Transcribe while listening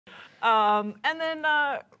And then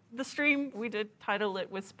the stream, we did title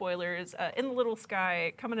it with spoilers. In the Little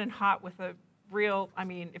Sky, coming in hot with a real, I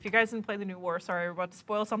mean, if you guys didn't play the new war, sorry, we're about to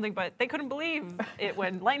spoil something, but they couldn't believe it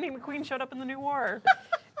when Lightning McQueen showed up in the new war.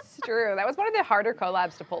 It's true. That was one of the harder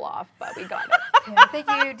collabs to pull off, but we got it. Yeah, thank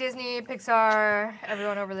you, Disney, Pixar,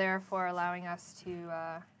 everyone over there for allowing us to,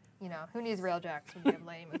 you know, who needs Railjacks when you have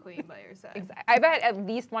Lightning McQueen by your side? Exactly. I bet at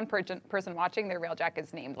least one person watching their Railjack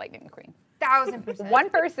is named Lightning McQueen. 1000%. One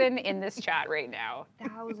person in this chat right now.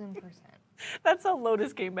 1000%. That's how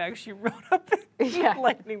Lotus came back. She wrote up Yeah.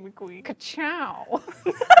 Lightning McQueen. Ka-chow.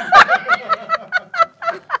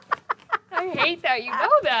 I hate that. You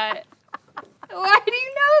know that. Why do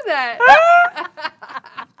you know that?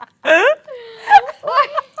 Why?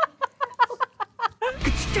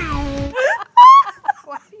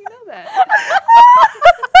 Why do you know that?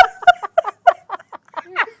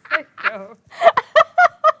 You're a sicko.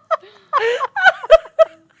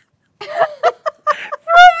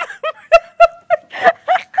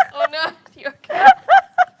 Oh no, you okay?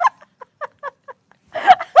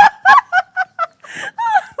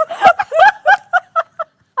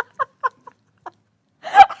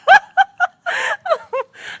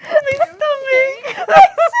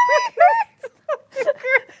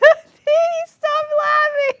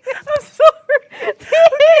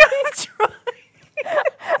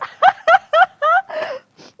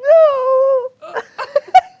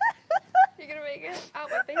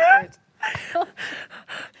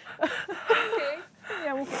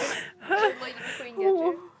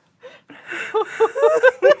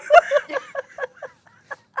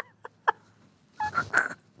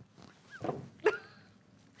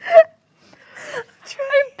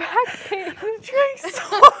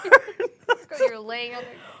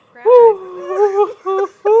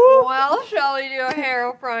 Well, shall we do a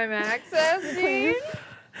Hero Prime Access, dude?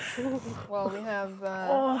 Well, we have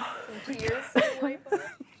some tears to wipe off.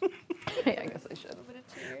 Yeah, I guess I should. A bit of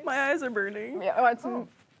tears. My eyes are burning. Yeah, I want some.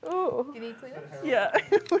 Ooh. Do you need cleanup? Yeah,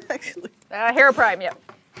 actually. Hero Prime, yeah.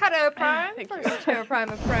 Hero Prime. Thank you. First Hero Prime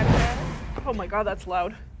of Prime Time. Oh my god, that's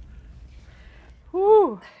loud.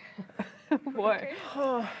 Woo. Boy.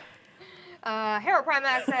 Oh. Hero Prime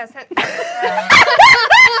Access. God,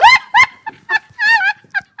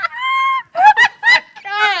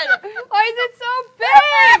 why is it so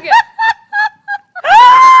big?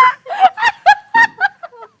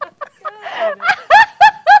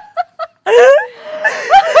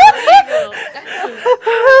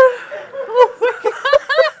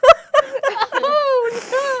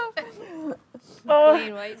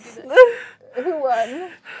 Clean white. Who won?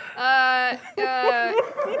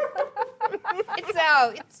 It's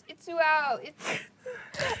out. It's out.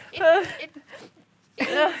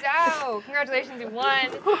 It's out. Congratulations, you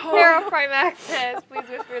won. Hero Prime Access. Please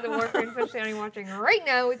whisper the Warframe Twitch channel you're watching right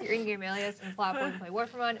now with your in-game alias and platform to play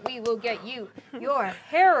Warframe on. We will get you your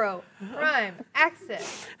Hero Prime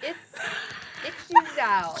Access. It's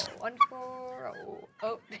out. 140.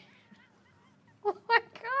 Oh. Oh my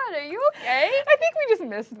God, are you okay? I think we just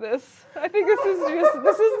missed this. I think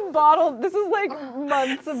this is bottled. This is like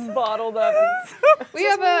months of bottled up. We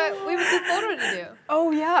have a good photo to do. Oh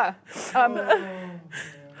yeah. All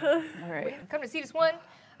right. Come to see this one,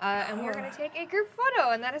 and we are going to take a group photo,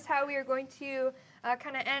 and that is how we are going to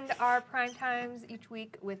kind of end our prime times each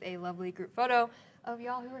week with a lovely group photo of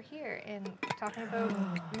y'all who are here and talking about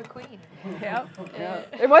McQueen. Yeah.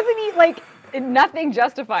 It wasn't like nothing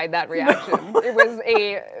justified that reaction. It was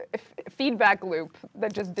a feedback loop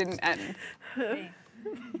that just didn't end. Hey.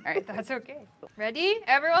 All right. That's okay. Ready?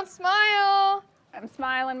 Everyone smile. I'm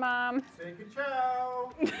smiling, Mom. Say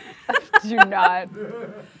ka-chow. Do not.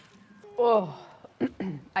 Oh,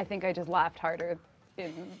 I think I just laughed harder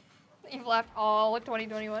in. You've laughed all of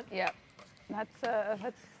 2021. Yeah. That's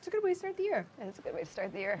It's a good way to start the year. That's a good way to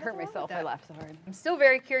start the year. I hurt myself. I laughed so hard. I'm still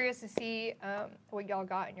very curious to see what y'all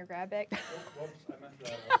got in your grab bag. Whoops, I messed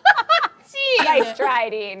that up. Gee, Nice try,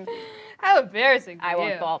 Dean. how embarrassing for I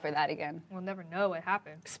won't you. fall for that again. We'll never know what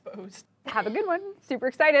happened. Exposed. Have a good one. Super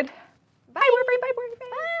excited. Bye, Warframe. Bye,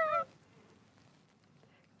 Warframe.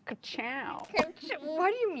 Ka-chow.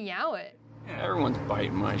 Why do you meow it? Yeah, everyone's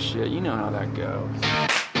biting my shit. You know how that goes.